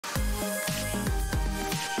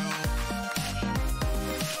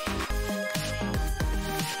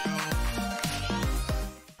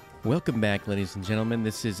Welcome back, ladies and gentlemen.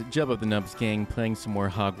 This is Jub of the Nubs Gang playing some more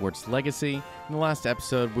Hogwarts Legacy. In the last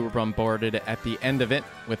episode, we were bombarded at the end of it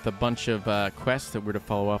with a bunch of quests that we're to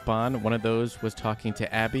follow up on. One of those was talking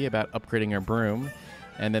to Abby about upgrading her broom.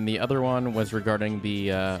 And then the other one was regarding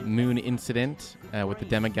the moon incident with the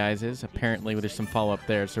Demiguises. Apparently, there's some follow-up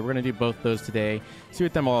there. So we're going to do both those today, see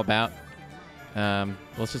what they're all about.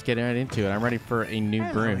 Let's just get right into it. I'm ready for a new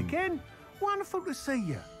broom. Again. Wonderful to see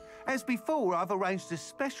you. As before, I've arranged a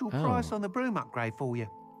special price on the broom upgrade for you.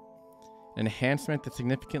 An enhancement that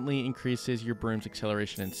significantly increases your broom's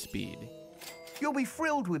acceleration and speed. You'll be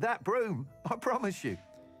thrilled with that broom, I promise you.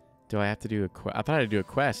 Do I have to do a quest? I thought I had to do a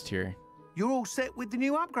quest here. You're all set with the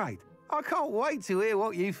new upgrade. I can't wait to hear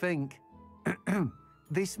what you think.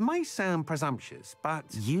 This may sound presumptuous, but...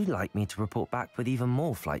 You'd like me to report back with even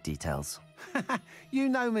more flight details. You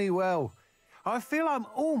know me well. I feel I'm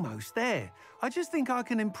almost there. I just think I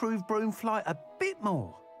can improve broom flight a bit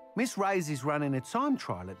more. Miss Ray's is running a time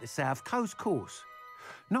trial at the South Coast course.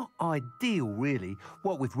 Not ideal, really,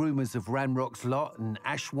 what with rumours of Ranrock's lot and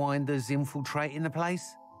Ashwinders infiltrating the place.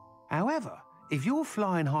 However, if you're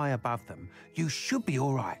flying high above them, you should be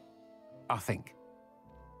all right, I think.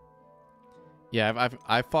 Yeah,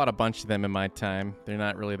 I've fought a bunch of them in my time. They're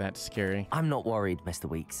not really that scary. I'm not worried, Mr.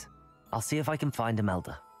 Weeks. I'll see if I can find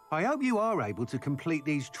Imelda. I hope you are able to complete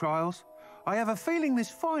these trials. I have a feeling this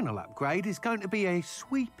final upgrade is going to be a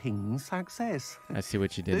sweeping success. I see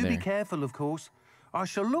what you did there. Do be careful, of course. I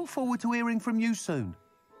shall look forward to hearing from you soon.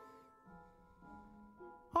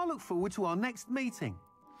 I look forward to our next meeting.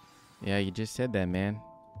 Yeah, you just said that, man.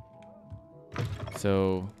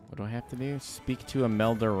 So, what do I have to do? Speak to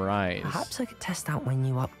Imelda Rise. Perhaps I could test out my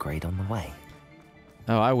new upgrade on the way.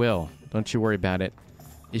 Oh, I will. Don't you worry about it.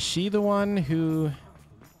 Is she the one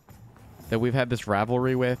that we've had this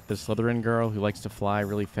rivalry with? The Slytherin girl who likes to fly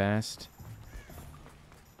really fast?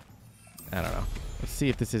 I don't know. Let's see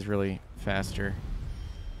if this is really faster.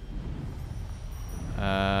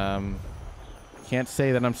 Can't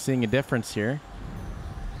say that I'm seeing a difference here.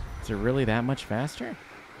 Is it really that much faster?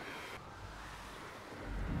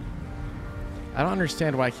 I don't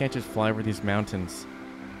understand why I can't just fly over these mountains.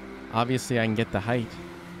 Obviously, I can get the height.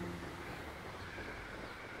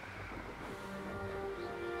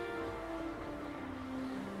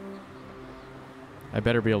 I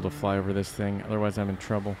better be able to fly over this thing, otherwise I'm in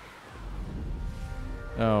trouble.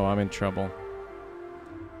 Oh, I'm in trouble.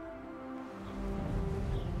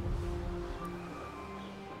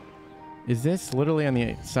 Is this literally on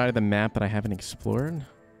the side of the map that I haven't explored?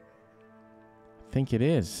 I think it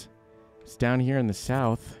is. It's down here in the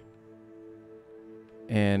south.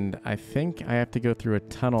 And I think I have to go through a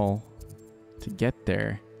tunnel to get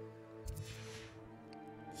there.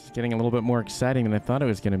 It's getting a little bit more exciting than I thought it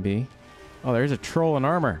was going to be. Oh, there's a troll in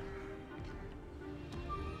armor.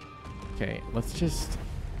 Okay, let's just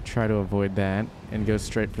try to avoid that and go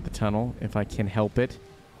straight for the tunnel if I can help it.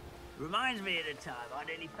 Reminds me of the time I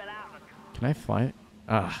nearly fell out of a car. Can I fly it?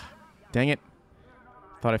 Ah, dang it.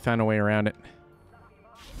 Thought I found a way around it.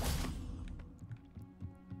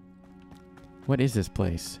 What is this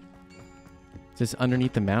place? Is this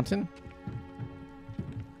underneath the mountain?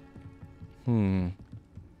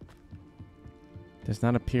 Does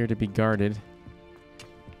not appear to be guarded.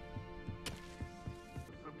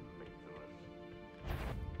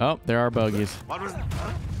 Oh, there are bogies.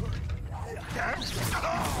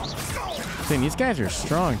 Dang, these guys are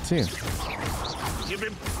strong too.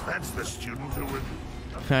 That's the student who would...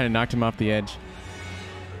 I knocked him off the edge.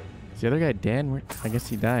 Is the other guy dead? I guess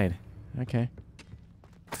he died. Okay.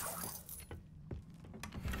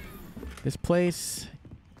 This place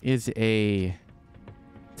is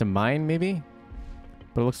it's a mine, maybe?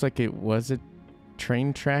 But it looks like it was a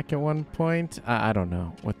train track at one point. I don't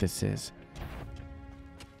know what this is.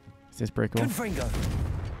 Is this breakable?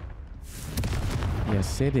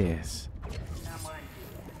 Yes, it is.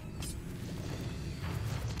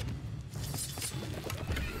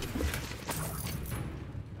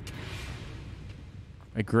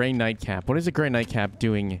 A gray nightcap. What is a gray nightcap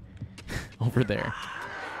doing over there?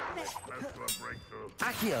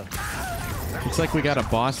 Looks like we got a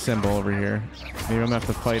boss symbol over here. Maybe I'm gonna have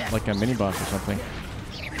to fight like a mini boss or something.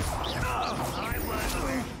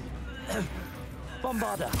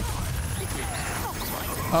 Bombarder.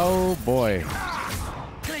 Oh boy.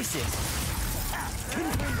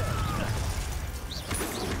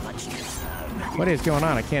 What is going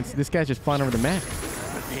on? I can't see. This guy's just flying over the map.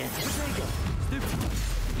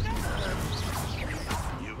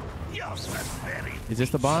 Is this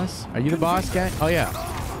the boss? Are you the boss guy? Oh yeah.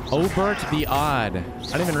 Obert the Odd. I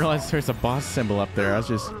didn't even realize there's a boss symbol up there. I was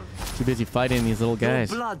just too busy fighting these little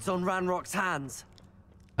guys. Your blood's on Ranrock's hands.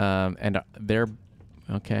 And their...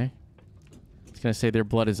 Okay. I was going to say their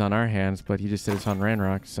blood is on our hands, but he just said it's on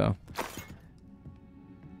Ranrock, so...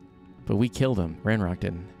 But we killed him. Ranrock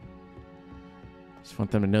didn't. Just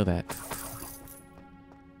want them to know that.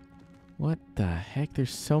 What the heck?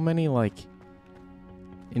 There's so many, like,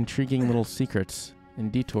 intriguing little secrets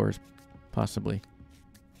and detours, possibly.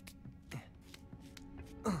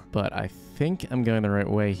 But I think I'm going the right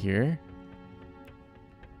way here.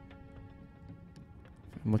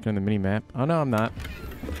 I'm looking at the mini-map. Oh, no, I'm not.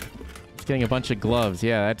 Just getting a bunch of gloves.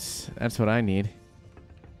 Yeah, that's what I need.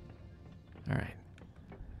 All right.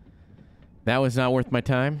 That was not worth my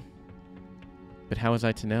time. But how was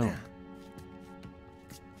I to know?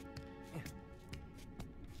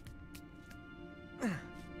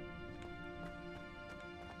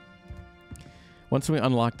 Once we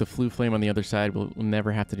unlock the Flue Flame on the other side, we'll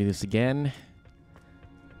never have to do this again.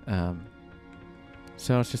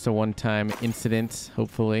 So it's just a one-time incident,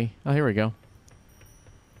 hopefully. Oh, here we go.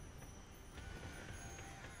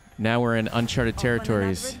 Now we're in uncharted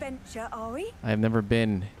territories. Adventure, are we? I've never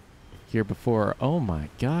been here before. Oh my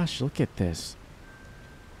gosh, look at this.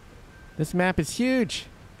 This map is huge.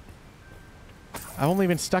 I've only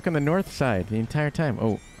been stuck on the north side the entire time.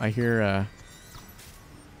 Oh, I hear...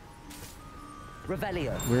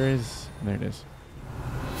 Revelio. Where is... There it is.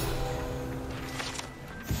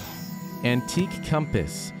 Antique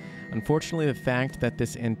compass. Unfortunately, the fact that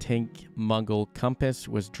this antique Muggle compass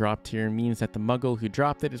was dropped here means that the Muggle who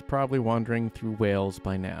dropped it is probably wandering through Wales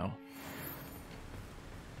by now.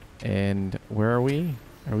 And where are we?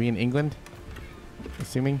 Are we in England?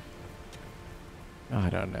 Assuming? Oh, I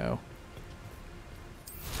don't know.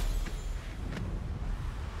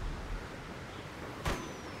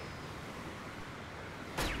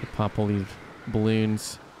 Pop all these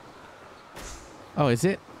balloons. Oh, is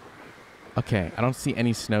it? Okay, I don't see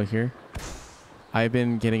any snow here. I've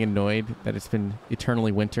been getting annoyed that it's been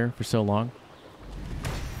eternally winter for so long.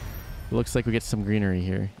 It looks like we get some greenery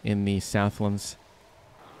here in the Southlands.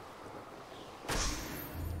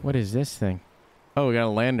 What is this thing? Oh, we got a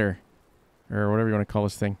lander. Or whatever you want to call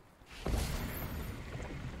this thing.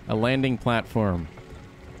 A landing platform.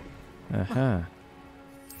 Uh-huh.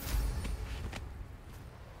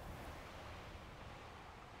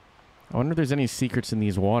 I wonder if there's any secrets in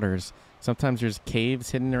these waters. Sometimes there's caves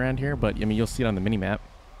hidden around here, but I mean, you'll see it on the mini-map.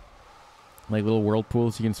 Like little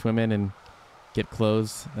whirlpools you can swim in and get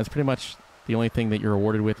clothes. That's pretty much the only thing that you're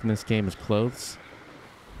rewarded with in this game is clothes.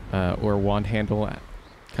 Or wand handle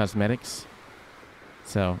cosmetics.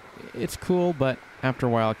 So, it's cool, but after a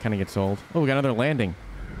while it kind of gets old. Oh, we got another landing.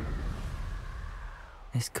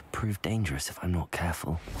 This could prove dangerous if I'm not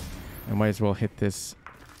careful. I might as well hit this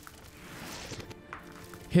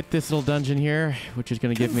little dungeon here, which is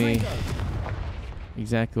going to give me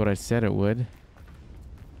exactly what I said it would.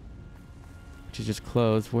 Which is just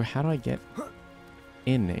closed. How do I get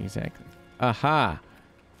in exactly? Aha!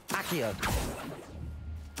 Accio.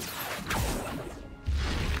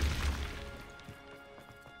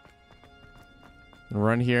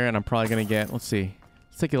 Run here, and I'm probably going to get... Let's see.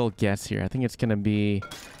 Let's take a little guess here. I think it's going to be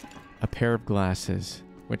a pair of glasses,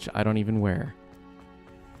 which I don't even wear.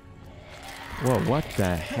 Whoa, what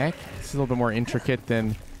the heck? This is a little bit more intricate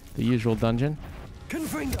than the usual dungeon.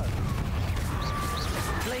 Confringo.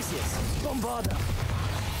 Glacius. Bombarda.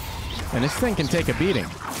 And this thing can take a beating.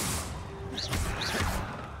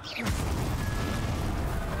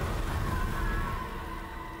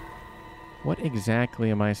 What exactly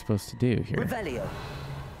am I supposed to do here? Revelio.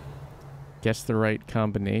 Guess the right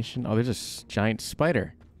combination. Oh, there's a giant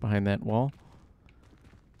spider behind that wall.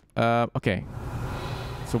 Okay.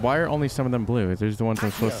 So why are only some of them blue? Is those the ones I'm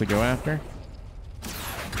supposed to go after?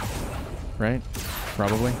 Right?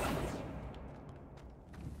 Probably.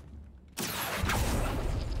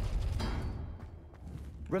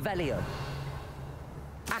 Revelio.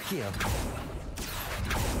 Accio.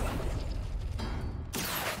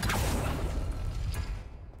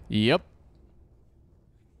 Yep.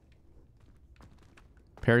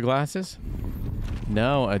 Pair of glasses?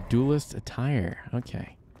 No, a duelist attire.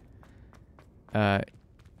 Okay.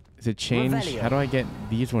 Is it change? Revelio. How do I get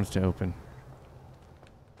these ones to open?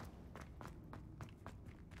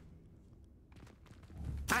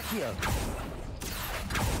 Accio.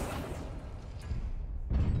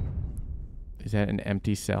 Is that an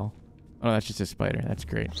empty cell? Oh, that's just a spider. That's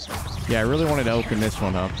great. Yeah, I really wanted to open this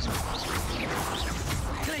one up.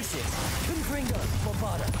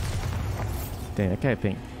 Dang, that guy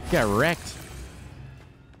thing got wrecked.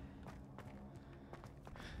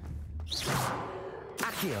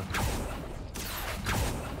 Accio.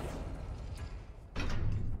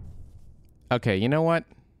 Okay, you know what?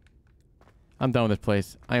 I'm done with this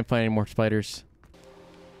place. I ain't fighting any more spiders.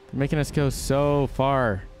 They're making us go so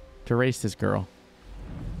far to race this girl.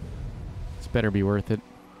 This better be worth it.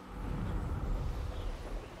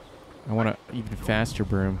 I want an even faster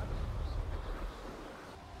broom.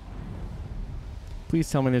 Please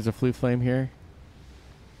tell me there's a flue flame here.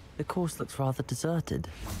 The course looks rather deserted.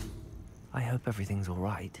 I hope everything's all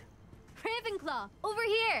right. Ravenclaw, over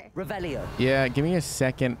here! Revelio. Yeah, give me a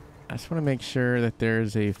second. I just want to make sure that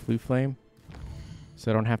there's a flue flame,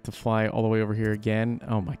 so I don't have to fly all the way over here again.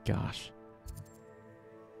 Oh my gosh.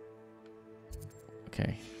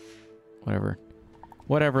 Okay. Whatever.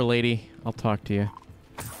 Whatever, lady. I'll talk to you.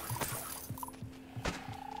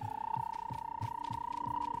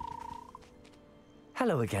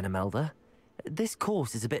 Hello again, Imelda. This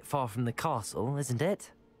course is a bit far from the castle, isn't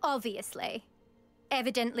it? Obviously.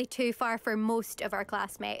 Evidently too far for most of our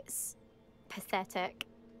classmates. Pathetic.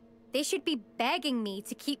 They should be begging me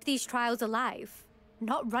to keep these trials alive,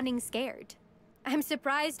 not running scared. I'm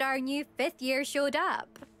surprised our new 5th year showed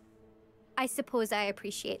up. I suppose I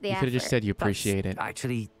appreciate the You effort. could have just said you appreciate it.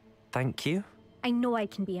 Actually, thank you. I know I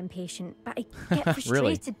can be impatient, but I get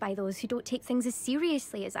frustrated by those who don't take things as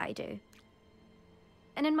seriously as I do.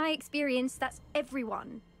 And in my experience, that's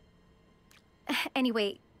everyone.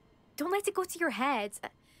 Anyway, don't let it go to your head.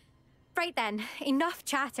 Right then, enough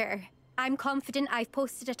chatter. I'm confident I've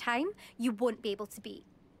posted a time you won't be able to beat.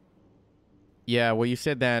 Yeah, well, you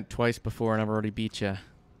said that twice before and I've already beat you.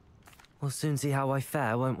 We'll soon see how I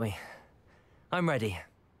fare, won't we? I'm ready.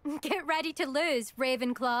 Get ready to lose,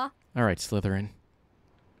 Ravenclaw. All right, Slytherin.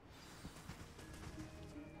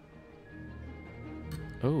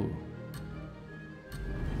 Oh.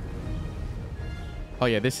 Oh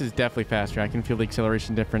yeah, this is definitely faster. I can feel the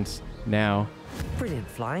acceleration difference now. Brilliant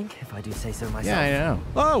flying, if I do say so myself. Yeah, I know.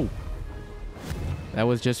 Oh! That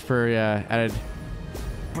was just for added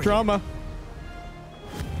drama.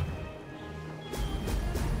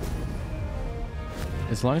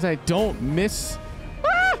 As long as I don't miss,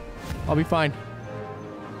 I'll be fine.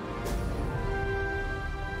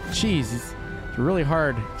 Jeez, it's really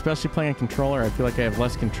hard, especially playing a controller. I feel like I have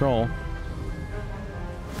less control.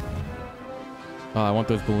 Oh, I want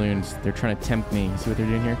those balloons. They're trying to tempt me. See what they're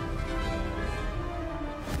doing here?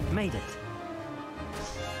 Made it.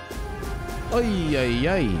 Oy, oy,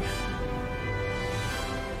 oy.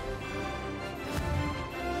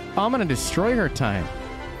 Oh, I'm gonna destroy her time.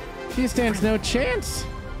 She stands no chance.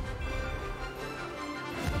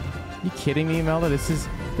 You kidding me, Imelda? This is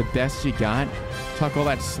the best you got? Talk all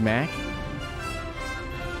that smack?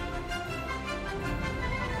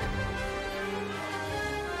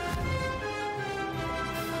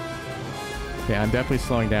 Okay, I'm definitely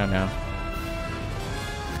slowing down now.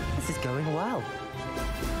 This is going well.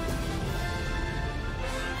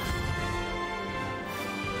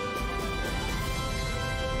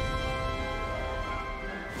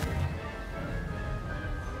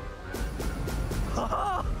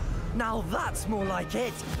 Now that's more like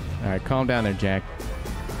it. All right, calm down there, Jack.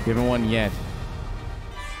 You haven't won yet.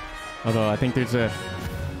 Although I think there's a...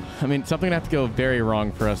 I mean, something would have to go very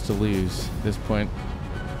wrong for us to lose at this point.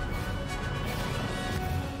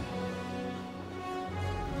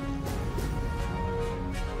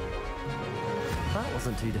 That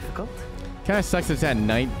wasn't too difficult. Kind of sucks it's at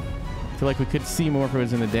night. I feel like we could see more if it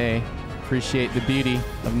was in the day. Appreciate the beauty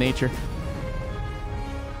of nature.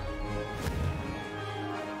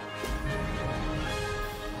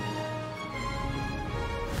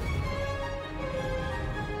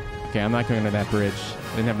 Okay, I'm not going to that bridge.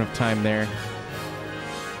 I didn't have enough time there.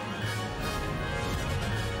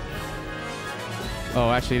 Oh,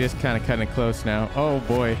 actually, it is kind of cutting it close now. Oh,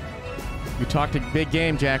 boy. You talked a big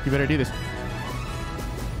game, Jack. You better do this.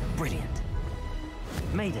 Brilliant.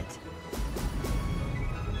 Made it.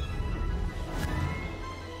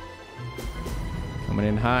 Coming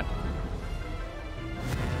in hot.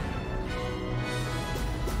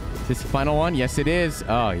 Is this the final one? Yes, it is.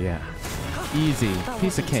 Oh, yeah. Easy. That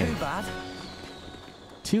Piece of wasn't cake.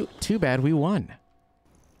 too bad. Too bad we won.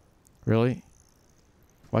 Really?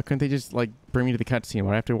 Why couldn't they just, like, bring me to the cutscene? Why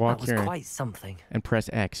do I have to walk That was here quite something. and press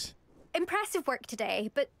X? Impressive work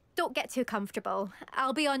today, but don't get too comfortable.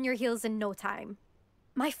 I'll be on your heels in no time.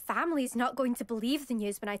 My family's not going to believe the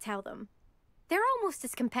news when I tell them. They're almost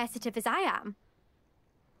as competitive as I am.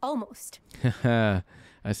 Almost. Haha.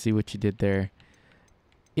 I see what you did there.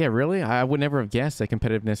 Yeah, really? I would never have guessed that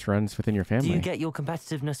competitiveness runs within your family. Do you get your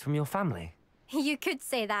competitiveness from your family? You could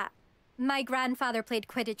say that. My grandfather played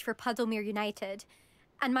Quidditch for Puddlemere United.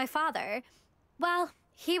 And my father, well,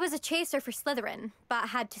 he was a chaser for Slytherin, but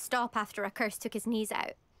had to stop after a curse took his knees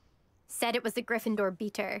out. Said it was the Gryffindor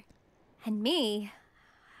beater. And me,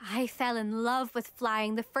 I fell in love with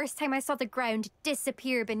flying the first time I saw the ground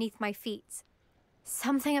disappear beneath my feet.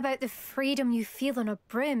 Something about the freedom you feel on a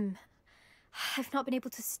broom. I've not been able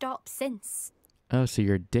to stop since. Oh, so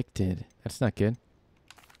you're addicted. That's not good.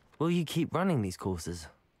 Will you keep running these courses?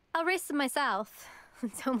 I'll race them myself.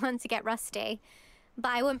 Don't want to get rusty.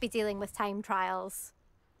 But I won't be dealing with time trials.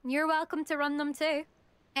 You're welcome to run them too.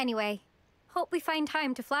 Anyway, hope we find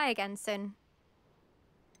time to fly again soon.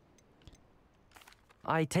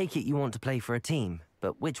 I take it you want to play for a team,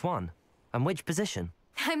 but which one? And which position?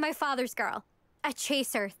 I'm my father's girl. A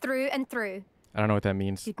chaser through and through. I don't know what that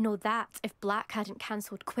means. You'd know that if Black hadn't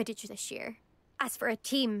cancelled Quidditch this year. As for a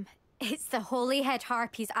team, it's the Holy Head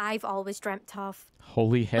Harpies I've always dreamt of.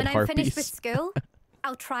 Holy Head Harpies. When I'm finished with school,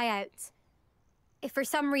 I'll try out. If for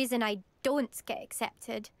some reason I don't get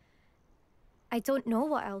accepted, I don't know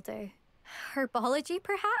what I'll do. Herbology,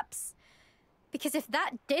 perhaps? Because if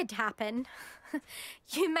that did happen,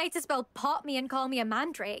 you might as well pop me and call me a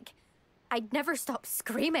mandrake. I'd never stop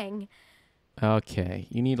screaming. Okay,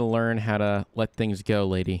 you need to learn how to let things go,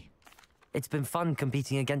 lady. It's been fun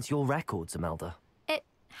competing against your records, Imelda. It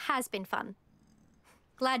has been fun.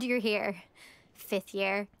 Glad you're here. 5th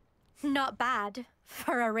year. Not bad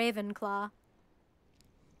for a Ravenclaw.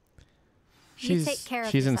 You take care of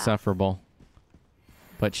she's yourself. insufferable,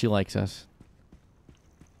 but she likes us.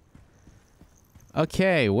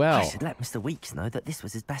 Okay, well. I should let Mr. Weeks know that this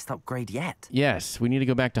was his best upgrade yet. Yes, we need to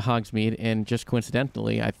go back to Hogsmeade, and just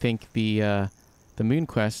coincidentally, I think the Moon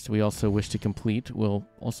Quest we also wish to complete will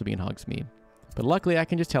also be in Hogsmeade. But luckily, I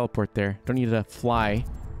can just teleport there. Don't need to fly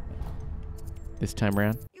this time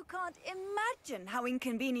around. You can't imagine how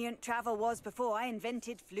inconvenient travel was before I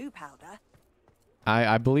invented flu powder.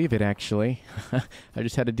 I believe it, actually. I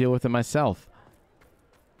just had to deal with it myself.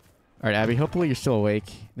 All right, Abby, hopefully you're still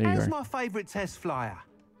awake. There you How's are. my favourite test flyer?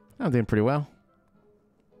 I'm doing pretty well.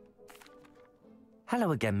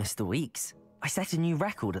 Hello again, Mr. Weeks. I set a new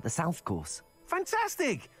record at the South Course.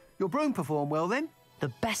 Fantastic! Your broom performed well then?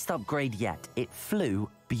 The best upgrade yet. It flew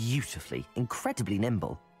beautifully, incredibly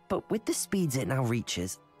nimble. But with the speeds it now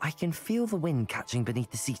reaches, I can feel the wind catching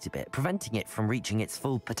beneath the seat a bit, preventing it from reaching its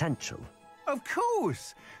full potential. Of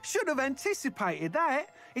course! Should have anticipated that.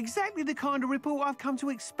 Exactly the kind of report I've come to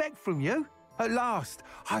expect from you. At last,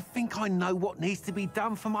 I think I know what needs to be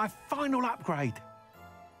done for my final upgrade.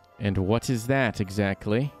 And what is that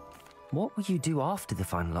exactly? What will you do after the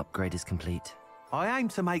final upgrade is complete? I aim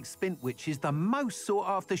to make Spintwitches the most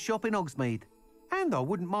sought-after shop in Hogsmeade. And I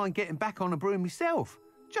wouldn't mind getting back on a broom myself,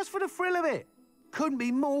 just for the thrill of it. Couldn't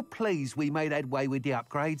be more pleased we made headway with the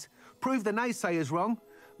upgrades, proved the naysayers wrong,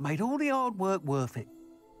 made all the hard work worth it.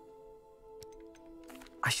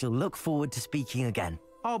 I shall look forward to speaking again.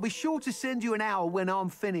 I'll be sure to send you an hour when I'm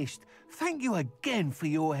finished. Thank you again for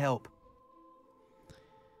your help.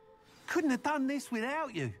 Couldn't have done this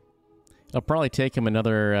without you. It'll probably take him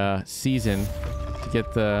another season to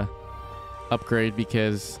get the upgrade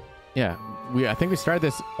because, yeah, I think we started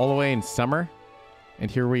this all the way in summer,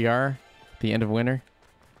 and here we are, at the end of winter.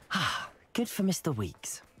 Good for Mr.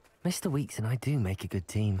 Weeks. Mr. Weeks and I do make a good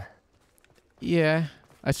team. Yeah,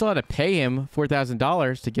 I still had to pay him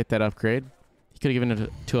 $4,000 to get that upgrade. He could have given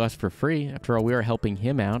it to us for free. After all, we were helping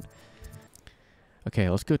him out. Okay,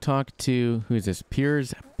 let's go talk to, who is this?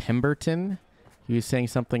 Piers Pemberton. He was saying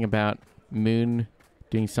something about Moon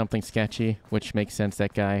doing something sketchy, which makes sense.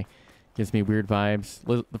 That guy gives me weird vibes.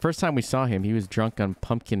 The first time we saw him, he was drunk on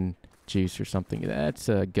pumpkin juice or something. That's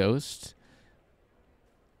a ghost.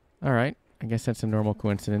 All right, I guess that's a normal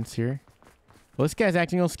coincidence here. Well, this guy's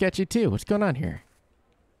acting all sketchy too. What's going on here?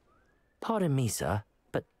 Pardon me, sir,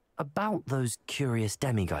 but about those curious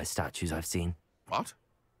demiguise statues I've seen. What?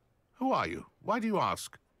 Who are you? Why do you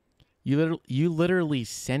ask? You literally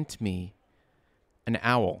sent me an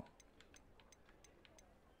owl.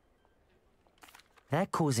 They're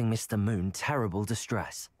causing Mr. Moon terrible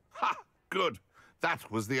distress. Ha! Good. That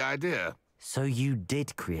was the idea. So you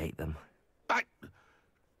did create them?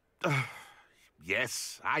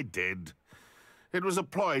 Yes, I did. It was a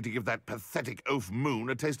ploy to give that pathetic oaf Moon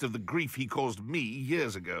a taste of the grief he caused me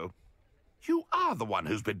years ago. You are the one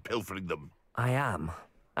who's been pilfering them. I am,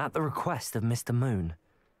 at the request of Mr. Moon.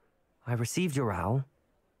 I received your owl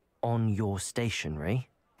on your stationery.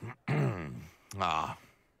 Ah,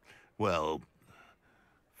 well,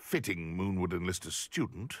 fitting Moon would enlist a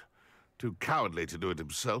student. Too cowardly to do it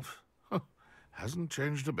himself. Huh, hasn't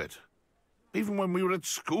changed a bit. Even when we were at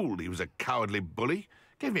school, he was a cowardly bully.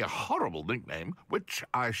 Gave me a horrible nickname, which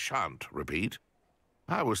I shan't repeat.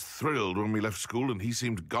 I was thrilled when we left school and he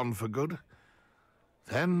seemed gone for good.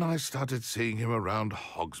 Then I started seeing him around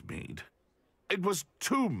Hogsmeade. It was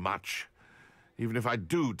too much. even if I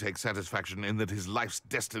do take satisfaction in that his life's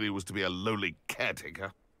destiny was to be a lowly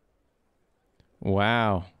caretaker.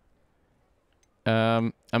 Wow. I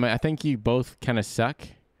mean, I think you both kind of suck,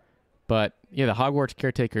 but yeah, the Hogwarts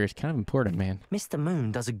caretaker is kind of important, man. Mr.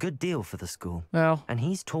 Moon does a good deal for the school. Well, and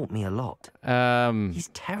he's taught me a lot. He's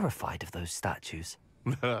terrified of those statues.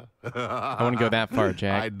 I wouldn't go that far,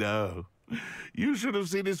 Jack. I know. You should have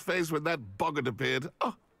seen his face when that boggart appeared.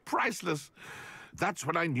 Oh, priceless. That's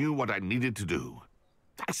when I knew what I needed to do.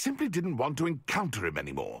 I simply didn't want to encounter him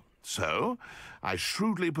anymore. So, I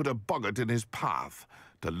shrewdly put a boggart in his path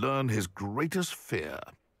to learn his greatest fear.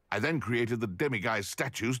 I then created the demiguise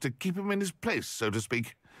statues to keep him in his place, so to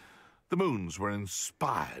speak. The moons were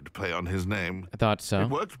inspired play on his name. I thought so. It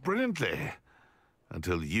worked brilliantly.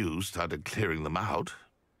 Until you started clearing them out.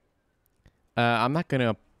 I'm not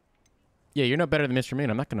gonna... Yeah, you're no better than Mr. Moon.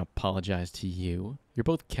 I'm not gonna apologize to you. You're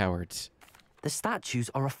both cowards. The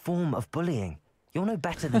statues are a form of bullying. You're no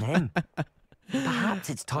better than him. Perhaps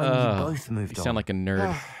it's time you both moved on. You sound like a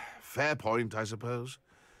nerd. Fair point, I suppose.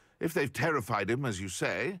 If they've terrified him, as you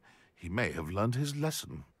say, he may have learned his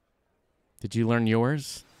lesson. Did you learn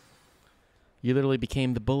yours? You literally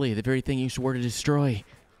became the bully, the very thing you swore to destroy.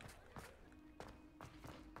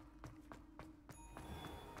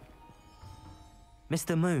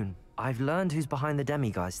 Mr. Moon, I've learned who's behind the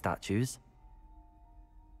demiguise statues.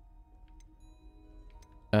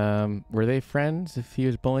 Were they friends if he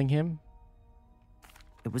was bullying him?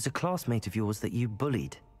 It was a classmate of yours that you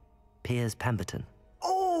bullied, Piers Pemberton.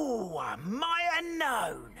 Oh, I might have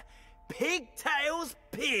known. Pigtails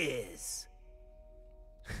Piers.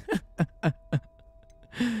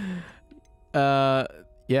 Yeah,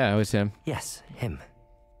 it was him. Yes, him.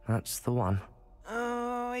 That's the one.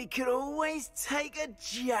 Oh, he could always take a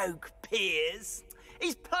joke, Piers.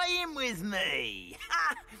 He's playing with me.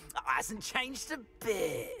 Ha! Hasn't changed a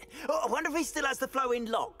bit. Oh, I wonder if he still has the flowing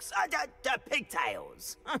locks.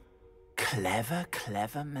 Pigtails. Clever,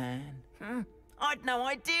 clever man. I'd no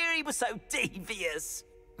idea he was so devious.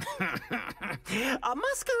 I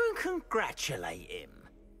must go and congratulate him.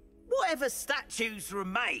 Whatever statues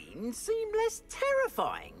remain seem less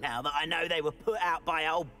terrifying now that I know they were put out by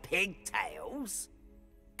old Pigtails.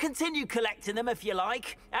 Continue collecting them if you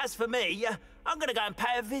like. As for me, I'm going to go and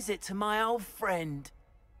pay a visit to my old friend.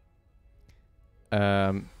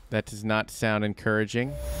 That does not sound encouraging.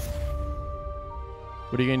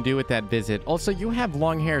 What are you going to do with that visit? Also, you have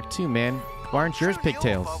long hair too, man. Why aren't yours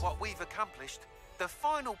pigtails? What we've accomplished, the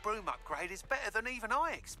final broom upgrade is better than even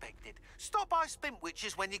I expected. Stop by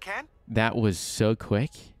Spintwitches when you can. That was so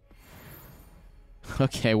quick.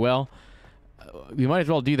 Okay, well, we might as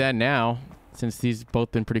well do that now, since these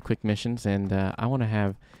both been pretty quick missions, and I want to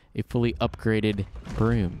have a fully upgraded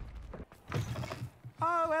broom.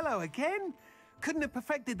 Oh, hello again. Couldn't have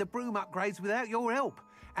perfected the broom upgrades without your help.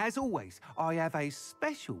 As always, I have a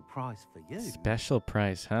special prize for you. Special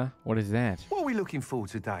prize, huh? What is that? What are we looking for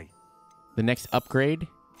today? The next upgrade?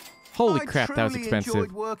 Holy crap, that was expensive. I truly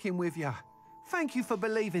enjoyed working with you. Thank you for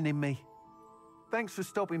believing in me. Thanks for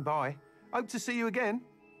stopping by. Hope to see you again.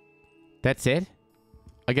 That's it?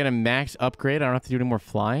 I get a max upgrade? I don't have to do any more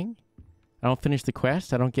flying? I don't finish the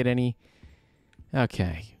quest? I don't get any...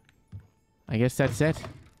 Okay. I guess that's it.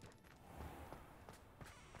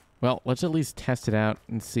 Well, let's at least test it out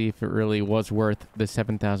and see if it really was worth the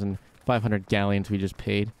 7,500 galleons we just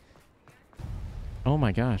paid. Oh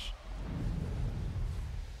my gosh.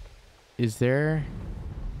 Is there...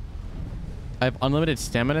 I have unlimited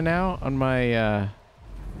stamina now on my... I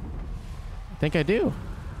think I do.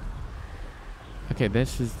 Okay,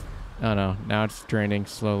 this is... Oh no, now it's draining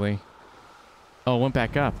slowly. Oh, it went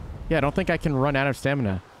back up. Yeah, I don't think I can run out of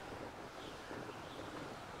stamina.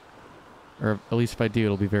 Or at least if I do,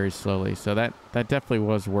 it'll be very slowly. So that definitely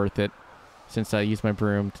was worth it, since I used my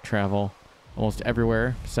broom to travel almost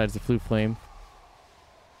everywhere besides the Flute Flame.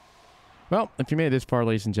 Well, if you made it this far,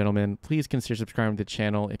 ladies and gentlemen, please consider subscribing to the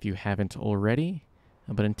channel if you haven't already.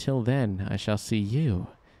 But until then, I shall see you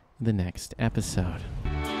in the next episode.